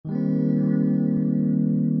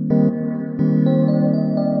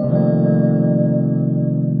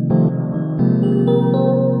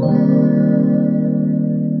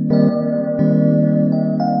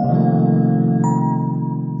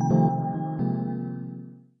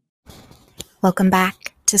Welcome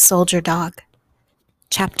back to Soldier Dog,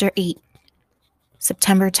 Chapter 8,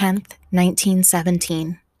 September 10th,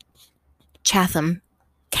 1917. Chatham,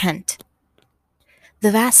 Kent.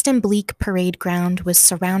 The vast and bleak parade ground was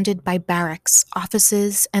surrounded by barracks,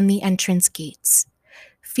 offices, and the entrance gates.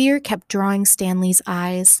 Fear kept drawing Stanley's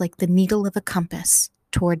eyes like the needle of a compass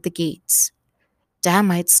toward the gates. Dad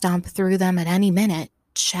might stomp through them at any minute,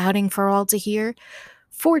 shouting for all to hear,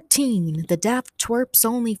 14, the daft twerp's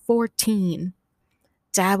only 14.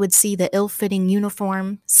 Dad would see the ill-fitting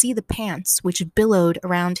uniform, see the pants which billowed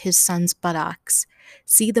around his son's buttocks,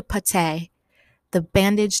 see the pate, the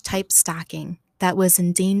bandage-type stocking that was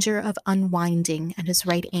in danger of unwinding at his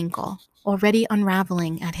right ankle, already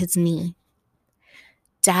unraveling at his knee.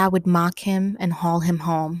 Dad would mock him and haul him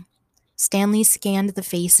home. Stanley scanned the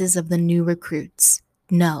faces of the new recruits.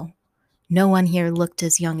 No one here looked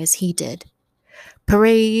as young as he did.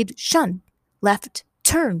 Parade, shun, left,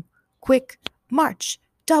 turn, quick, march,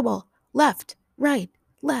 double, left, right,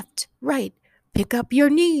 pick up your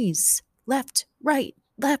knees, left, right.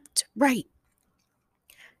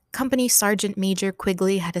 Company Sergeant Major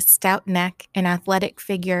Quigley had a stout neck, an athletic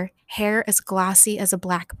figure, hair as glossy as a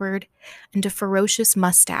blackbird, and a ferocious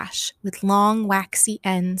mustache with long, waxy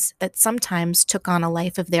ends that sometimes took on a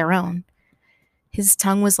life of their own. His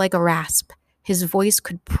tongue was like a rasp. His voice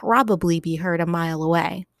could probably be heard a mile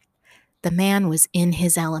away. The man was in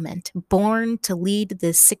his element, born to lead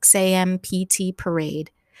the 6 a.m. PT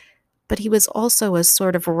parade. But he was also a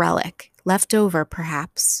sort of relic, left over,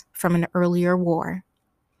 perhaps, from an earlier war.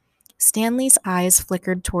 Stanley's eyes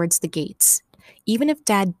flickered towards the gates. Even if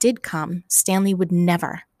Dad did come, Stanley would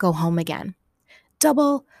never go home again.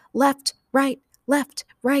 Double, left, right.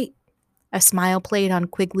 A smile played on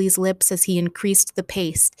Quigley's lips as he increased the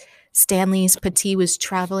pace. Stanley's petit was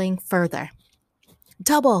traveling further.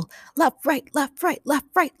 Double, left, right.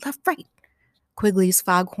 Quigley's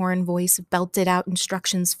foghorn voice belted out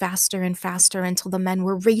instructions faster and faster until the men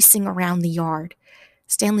were racing around the yard.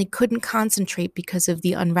 Stanley couldn't concentrate because of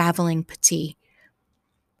the unraveling petit.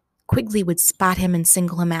 Quigley would spot him and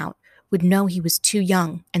single him out, would know he was too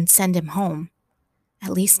young and send him home.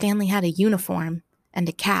 At least Stanley had a uniform and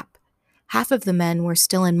a cap. Half of the men were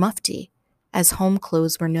still in mufti, as home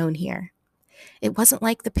clothes were known here. It wasn't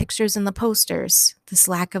like the pictures in the posters, this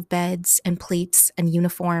lack of beds and plates and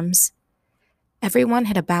uniforms. Everyone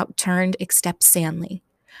had about turned except Stanley,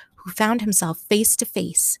 who found himself face to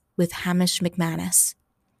face with Hamish McManus.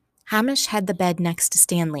 Hamish had the bed next to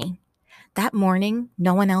Stanley. That morning,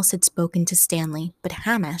 no one else had spoken to Stanley, but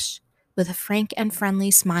Hamish, with a frank and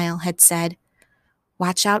friendly smile, had said,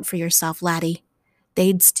 "Watch out for yourself, laddie.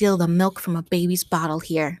 They'd steal the milk from a baby's bottle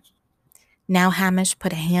here." Now Hamish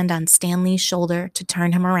put a hand on Stanley's shoulder to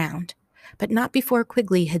turn him around, but not before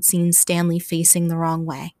Quigley had seen Stanley facing the wrong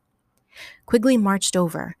way. Quigley marched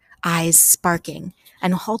over, eyes sparking,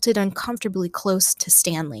 and halted uncomfortably close to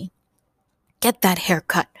Stanley. "Get that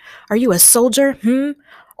haircut. Are you a soldier,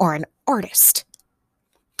 or an artist?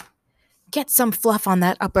 Get some fluff on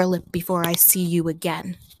that upper lip before I see you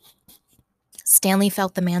again." Stanley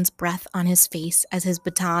felt the man's breath on his face as his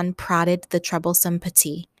baton prodded the troublesome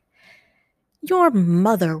petit. "Your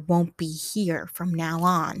mother won't be here from now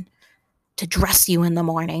on to dress you in the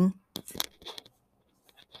morning."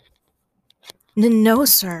 "No,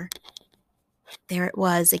 sir." There it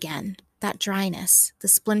was again, that dryness, the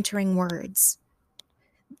splintering words.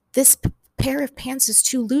 "This pair of pants is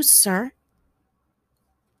too loose, sir."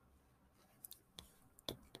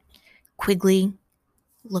 Quigley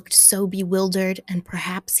looked so bewildered, and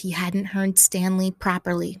perhaps he hadn't heard Stanley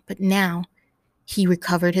properly, but now he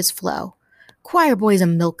recovered his flow. "Choir boys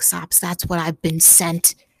and milksops, that's what I've been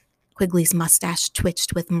sent." Quigley's mustache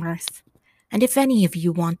twitched with mirth. "And if any of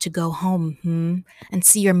you want to go home, and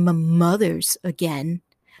see your mothers again,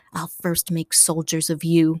 I'll first make soldiers of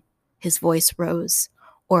you," his voice rose,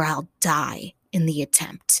 "or I'll die in the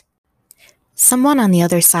attempt." Someone on the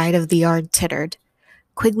other side of the yard tittered.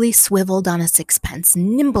 Quigley swiveled on a sixpence,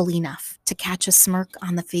 nimble enough to catch a smirk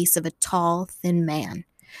on the face of a tall, thin man.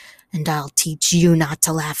 "And I'll teach you not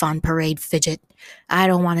to laugh on parade, Fidget. I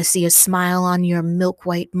don't want to see a smile on your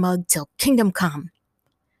milk-white mug till kingdom come."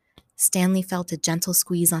 Stanley felt a gentle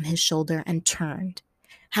squeeze on his shoulder and turned.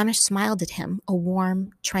 Hamish smiled at him, a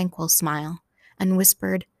warm, tranquil smile, and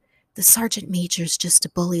whispered, "The sergeant major's just a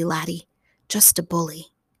bully, laddie. Just a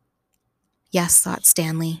bully." Yes, thought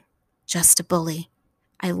Stanley, just a bully.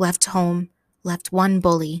 I left home, left one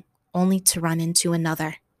bully, only to run into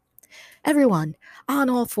another. "Everyone,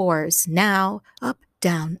 on all fours, now, up,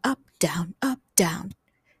 down, up, down, up, down."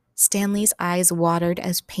 Stanley's eyes watered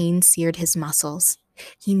as pain seared his muscles.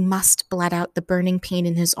 He must blot out the burning pain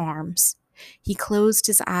in his arms. He closed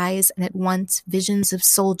his eyes, and at once visions of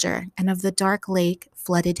Soldier and of the dark lake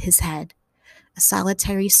flooded his head. A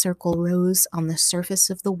solitary circle rose on the surface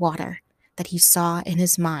of the water that he saw in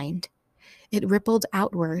his mind. It rippled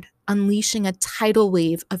outward, unleashing a tidal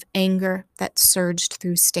wave of anger that surged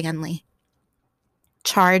through Stanley.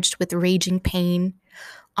 Charged with raging pain,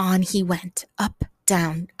 on he went, up,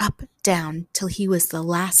 down, till he was the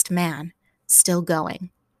last man, still going.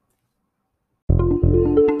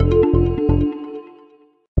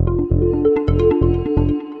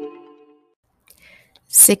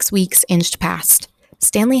 Six weeks inched past.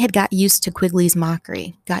 Stanley had got used to Quigley's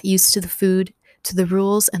mockery, got used to the food, to the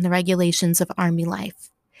rules and the regulations of army life.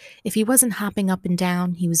 If he wasn't hopping up and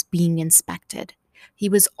down, he was being inspected. He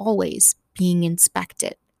was always being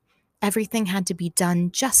inspected. Everything had to be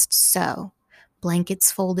done just so.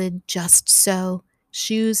 Blankets folded just so.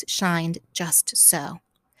 Shoes shined just so.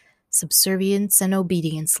 Subservience and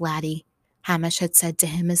obedience, laddie, Hamish had said to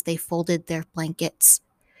him as they folded their blankets.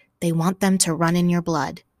 They want them to run in your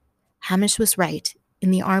blood. Hamish was right. In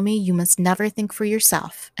the army, you must never think for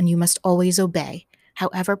yourself, and you must always obey,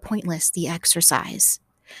 however pointless the exercise.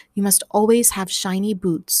 You must always have shiny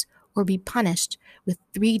boots, or be punished with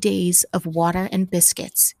 3 days of water and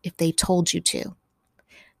biscuits if they told you to.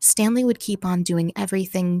 Stanley would keep on doing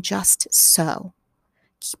everything just so.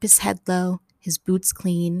 Keep his head low, his boots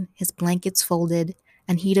clean, his blankets folded,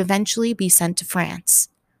 and he'd eventually be sent to France,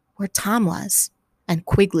 where Tom was, and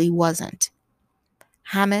Quigley wasn't.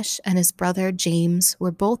 Hamish and his brother James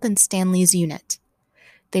were both in Stanley's unit.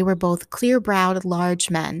 They were both clear-browed, large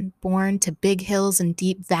men, born to big hills and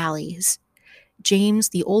deep valleys. James,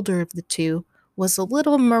 the older of the two, was a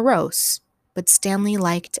little morose, but Stanley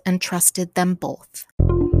liked and trusted them both.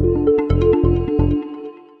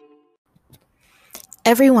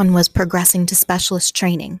 Everyone was progressing to specialist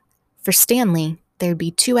training. For Stanley, there'd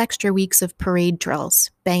be 2 extra weeks of parade drills,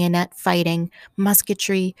 bayonet fighting,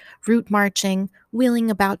 musketry, route marching, wheeling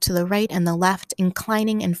about to the right and the left,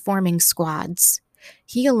 inclining and forming squads.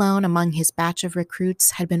 He alone among his batch of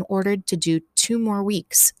recruits had been ordered to do 2 more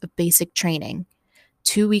weeks of basic training,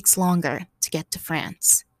 2 weeks longer to get to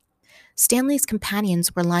France. Stanley's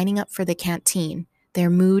companions were lining up for the canteen, their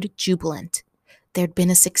mood jubilant. There'd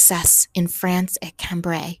been a success in France at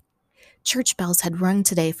Cambrai. Church bells had rung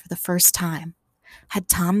today for the first time. Had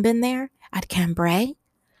Tom been there, at Cambrai?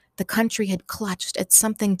 The country had clutched at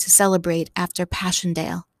something to celebrate after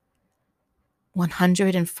Passchendaele.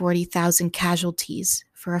 140,000 casualties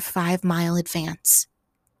for a 5-mile advance.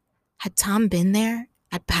 Had Tom been there,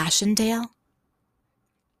 at Passchendaele?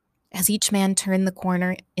 As each man turned the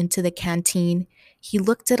corner into the canteen, he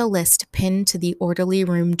looked at a list pinned to the orderly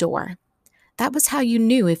room door. That was how you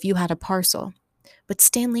knew if you had a parcel. But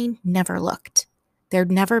Stanley never looked.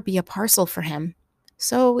 There'd never be a parcel for him.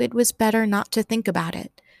 So it was better not to think about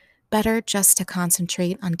it. Better just to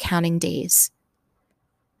concentrate on counting days.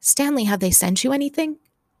 Stanley, have they sent you anything?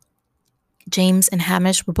 James and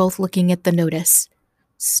Hamish were both looking at the notice.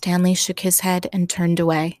 Stanley shook his head and turned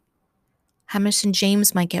away. Hamish and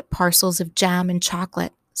James might get parcels of jam and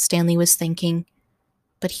chocolate, Stanley was thinking.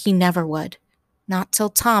 But he never would. Not till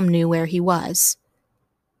Tom knew where he was.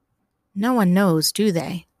 No one knows, do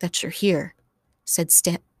they, that you're here, said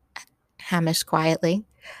Hamish quietly.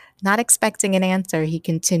 Not expecting an answer, he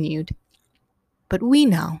continued. But we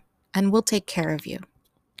know, and we'll take care of you.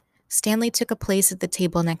 Stanley took a place at the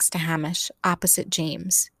table next to Hamish, opposite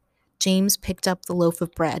James. James picked up the loaf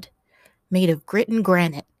of bread. Made of grit and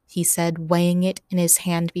granite, he said, weighing it in his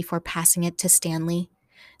hand before passing it to Stanley.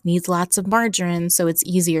 Needs lots of margarine so it's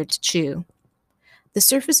easier to chew. The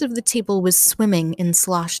surface of the table was swimming in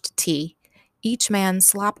sloshed tea. Each man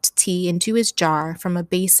slopped tea into his jar from a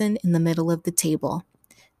basin in the middle of the table.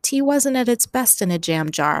 Tea wasn't at its best in a jam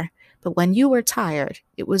jar, but when you were tired,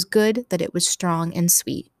 it was good that it was strong and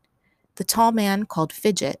sweet. The tall man called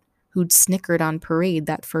Fidget, who'd snickered on parade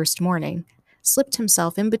that first morning, slipped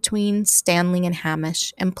himself in between Stanley and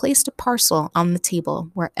Hamish and placed a parcel on the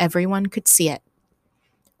table where everyone could see it.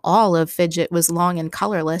 All of Fidget was long and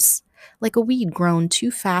colorless, like a weed grown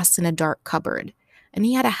too fast in a dark cupboard, and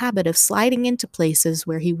he had a habit of sliding into places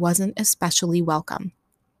where he wasn't especially welcome.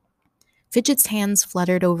 Fidget's hands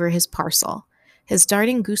fluttered over his parcel. His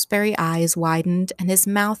darting gooseberry eyes widened, and his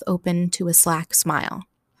mouth opened to a slack smile.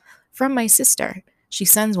 From my sister. She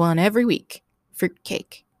sends one every week.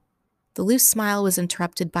 Fruitcake. The loose smile was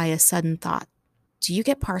interrupted by a sudden thought. Do you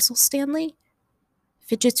get parcels, Stanley?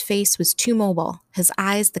 Fidget's face was too mobile, his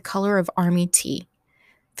eyes the color of army tea.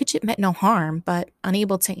 Fidget meant no harm, but,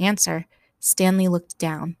 unable to answer, Stanley looked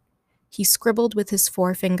down. He scribbled with his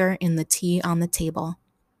forefinger in the tea on the table.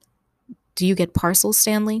 Do you get parcels,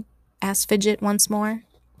 Stanley? asked Fidget once more.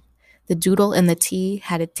 The doodle in the tea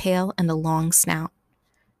had a tail and a long snout.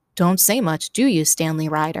 Don't say much, do you, Stanley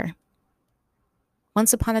Ryder?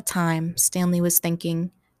 Once upon a time, Stanley was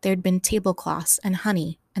thinking, there'd been tablecloths and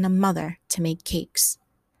honey and a mother to make cakes.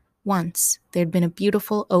 Once, there'd been a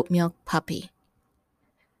beautiful oatmeal puppy.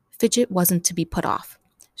 Fidget wasn't to be put off.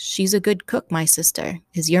 She's a good cook, my sister.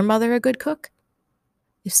 Is your mother a good cook?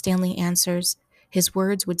 If Stanley answers, his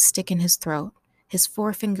words would stick in his throat. His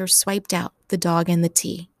forefinger swiped out the dog and the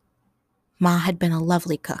tea. Ma had been a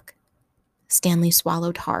lovely cook. Stanley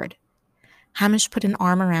swallowed hard. Hamish put an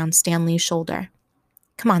arm around Stanley's shoulder.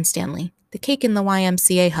 Come on, Stanley. The cake in the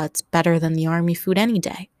YMCA hut's better than the army food any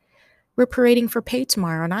day. We're parading for pay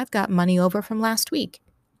tomorrow, and I've got money over from last week.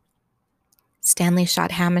 Stanley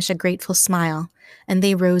shot Hamish a grateful smile, and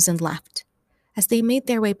they rose and left. As they made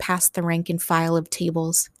their way past the rank and file of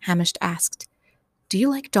tables, Hamish asked, Do you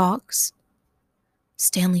like dogs?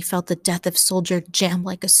 Stanley felt the death of Soldier jam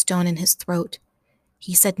like a stone in his throat.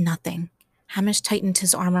 He said nothing. Hamish tightened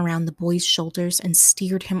his arm around the boy's shoulders and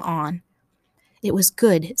steered him on. It was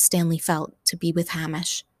good, Stanley felt, to be with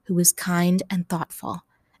Hamish, who was kind and thoughtful,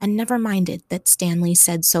 and never minded that Stanley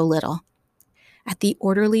said so little. At the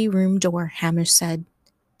orderly room door, Hamish said,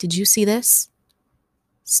 Did you see this?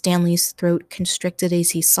 Stanley's throat constricted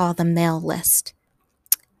as he saw the mail list.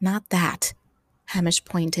 Not that. Hamish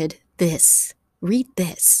pointed. This. Read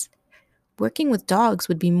this. Working with dogs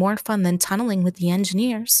would be more fun than tunneling with the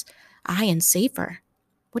engineers. Aye, and safer.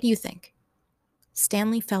 What do you think?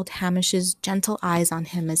 Stanley felt Hamish's gentle eyes on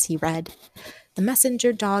him as he read. The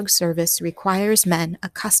messenger dog service requires men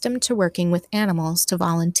accustomed to working with animals to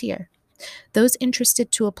volunteer. Those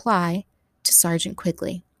interested to apply to Sergeant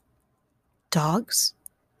Quigley. Dogs?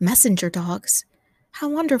 Messenger dogs? How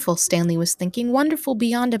wonderful, Stanley was thinking. Wonderful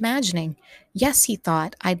beyond imagining. Yes, he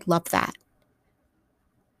thought, I'd love that.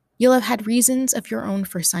 You'll have had reasons of your own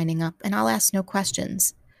for signing up, and I'll ask no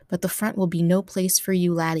questions. But the front will be no place for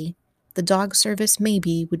you, laddie. The dog service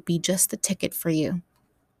maybe would be just the ticket for you.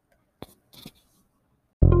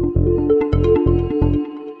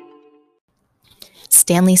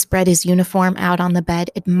 Stanley spread his uniform out on the bed,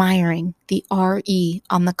 admiring the R.E.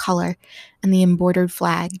 on the collar and the embroidered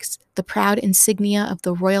flags, the proud insignia of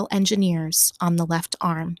the Royal Engineers on the left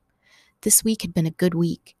arm. This week had been a good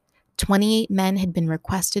week. 28 men had been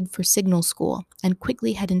requested for signal school, and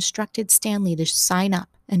Quigley had instructed Stanley to sign up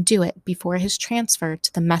and do it before his transfer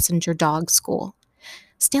to the messenger dog school.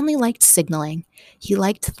 Stanley liked signaling. He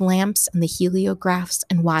liked the lamps and the heliographs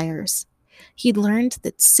and wires. He'd learned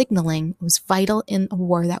that signaling was vital in a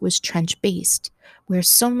war that was trench-based, where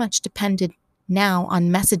so much depended now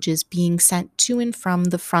on messages being sent to and from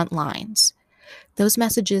the front lines. Those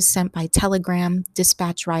messages sent by telegram,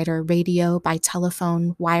 dispatch rider, radio, by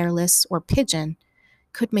telephone, wireless, or pigeon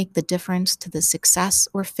could make the difference to the success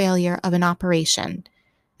or failure of an operation,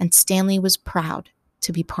 and Stanley was proud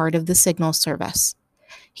to be part of the signal service.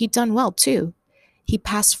 He'd done well, too. He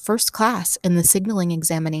passed first class in the signaling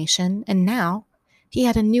examination, and now he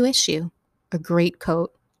had a new issue, a great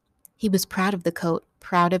coat. He was proud of the coat,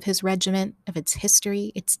 proud of his regiment, of its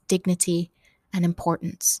history, its dignity, and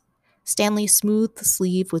importance. Stanley smoothed the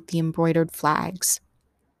sleeve with the embroidered flags.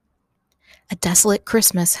 A desolate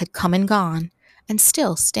Christmas had come and gone, and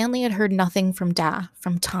still Stanley had heard nothing from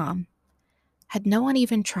Tom. Had no one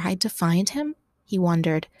even tried to find him? He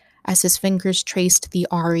wondered, as his fingers traced the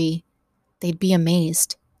R.E. They'd be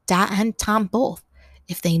amazed, Da and Tom both,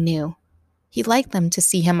 if they knew. He'd like them to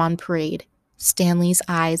see him on parade. Stanley's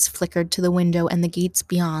eyes flickered to the window and the gates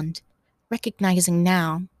beyond, recognizing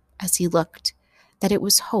now, as he looked, that it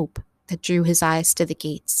was hope that drew his eyes to the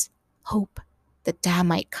gates. Hope that Da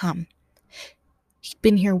might come. He'd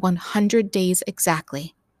been here 100 days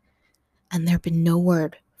exactly, and there'd been no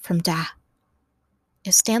word from Da.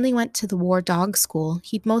 If Stanley went to the war dog school,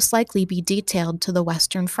 he'd most likely be detailed to the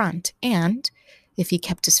Western Front and, if he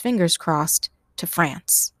kept his fingers crossed, to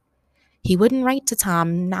France. He wouldn't write to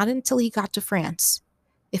Tom, not until he got to France.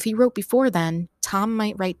 If he wrote before then, Tom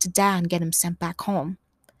might write to Da and get him sent back home.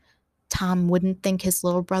 Tom wouldn't think his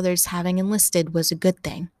little brother's having enlisted was a good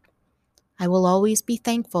thing. I will always be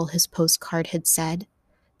thankful, his postcard had said,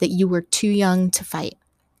 that you were too young to fight.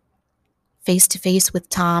 Face to face with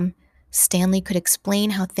Tom, Stanley could explain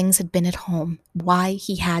how things had been at home, why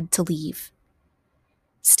he had to leave.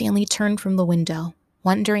 Stanley turned from the window,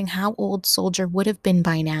 wondering how old Soldier would have been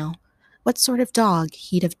by now, what sort of dog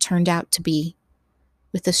he'd have turned out to be.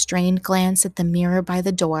 With a strained glance at the mirror by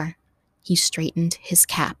the door, he straightened his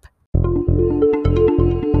cap.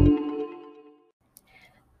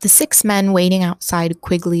 The 6 men waiting outside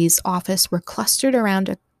Quigley's office were clustered around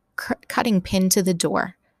a cutting pin to the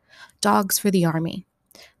door. Dogs for the Army.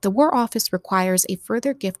 The War Office requires a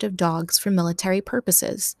further gift of dogs for military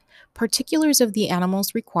purposes. Particulars of the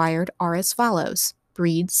animals required are as follows: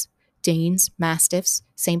 breeds: Danes, Mastiffs,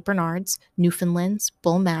 St. Bernards, Newfoundlands,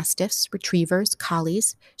 Bull Mastiffs, Retrievers,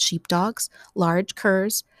 Collies, Sheepdogs, large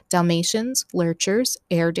curs, Dalmatians, Lurchers,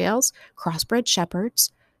 Airedales, crossbred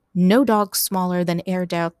Shepherds. No dogs smaller than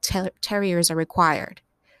Airedale Terriers are required.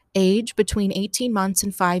 Age between 18 months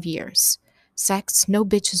and 5 years. Sex: no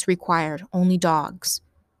bitches required, only dogs.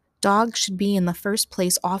 Dogs should be in the first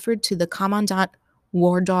place offered to the Commandant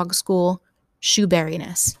War Dog School,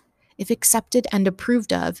 Shoeburyness. If accepted and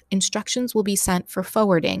approved of, instructions will be sent for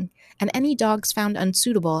forwarding, and any dogs found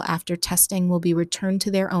unsuitable after testing will be returned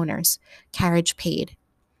to their owners, carriage paid.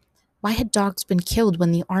 Why had dogs been killed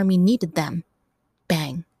when the army needed them?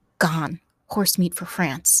 Bang. Gone. Horse meat for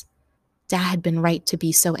France. Dad had been right to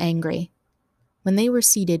be so angry. When they were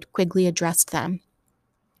seated, Quigley addressed them.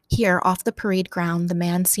 Here, off the parade ground, the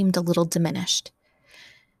man seemed a little diminished.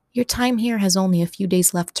 Your time here has only a few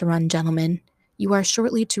days left to run, gentlemen. You are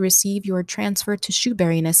shortly to receive your transfer to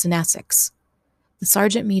Shoeburyness in Essex. The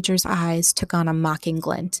sergeant major's eyes took on a mocking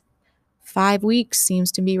glint. 5 weeks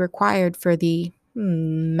seems to be required for the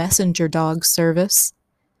messenger dog service.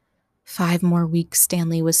 5 more weeks,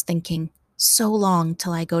 Stanley was thinking. So long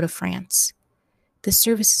till I go to France. This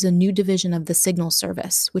service is a new division of the Signal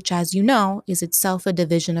Service, which, as you know, is itself a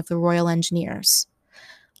division of the Royal Engineers.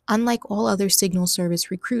 Unlike all other Signal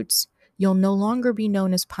Service recruits, you'll no longer be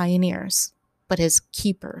known as pioneers, but as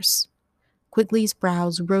keepers. Quigley's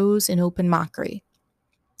brows rose in open mockery.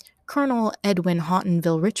 Colonel Edwin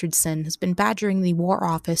Haughtonville Richardson has been badgering the War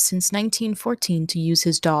Office since 1914 to use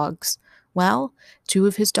his dogs. Well, 2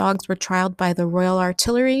 of his dogs were trialed by the Royal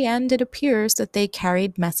Artillery, and it appears that they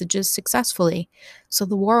carried messages successfully, so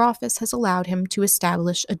the War Office has allowed him to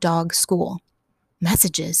establish a dog school.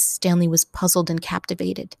 Messages? Stanley was puzzled and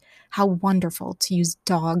captivated. How wonderful to use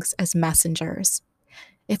dogs as messengers.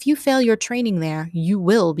 If you fail your training there, you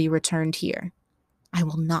will be returned here. I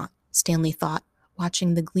will not, Stanley thought,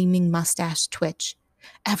 watching the gleaming mustache twitch,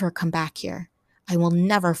 ever come back here. I will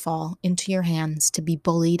never fall into your hands to be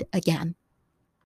bullied again.